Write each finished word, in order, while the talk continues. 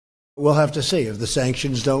We'll have to see. If the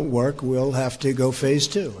sanctions don't work, we'll have to go phase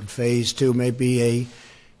two. And phase two may be a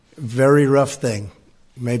very rough thing,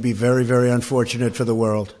 may be very, very unfortunate for the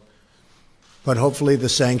world. But hopefully the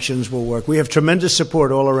sanctions will work. We have tremendous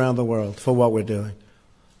support all around the world for what we're doing.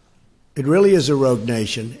 It really is a rogue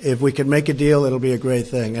nation. If we can make a deal, it'll be a great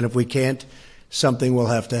thing. And if we can't, something will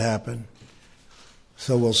have to happen.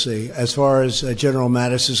 So we'll see. As far as General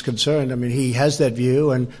Mattis is concerned, I mean, he has that view,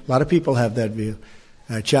 and a lot of people have that view.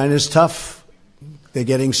 China's tough. They're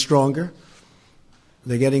getting stronger.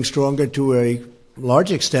 They're getting stronger to a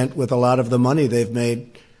large extent with a lot of the money they've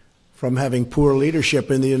made from having poor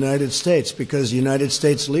leadership in the United States, because the United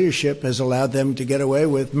States leadership has allowed them to get away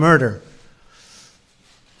with murder.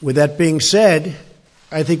 With that being said,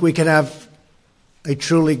 I think we can have a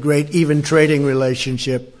truly great, even trading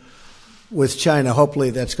relationship with China. Hopefully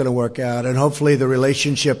that's going to work out, and hopefully the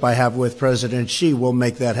relationship I have with President Xi will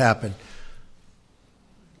make that happen.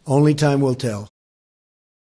 Only time will tell.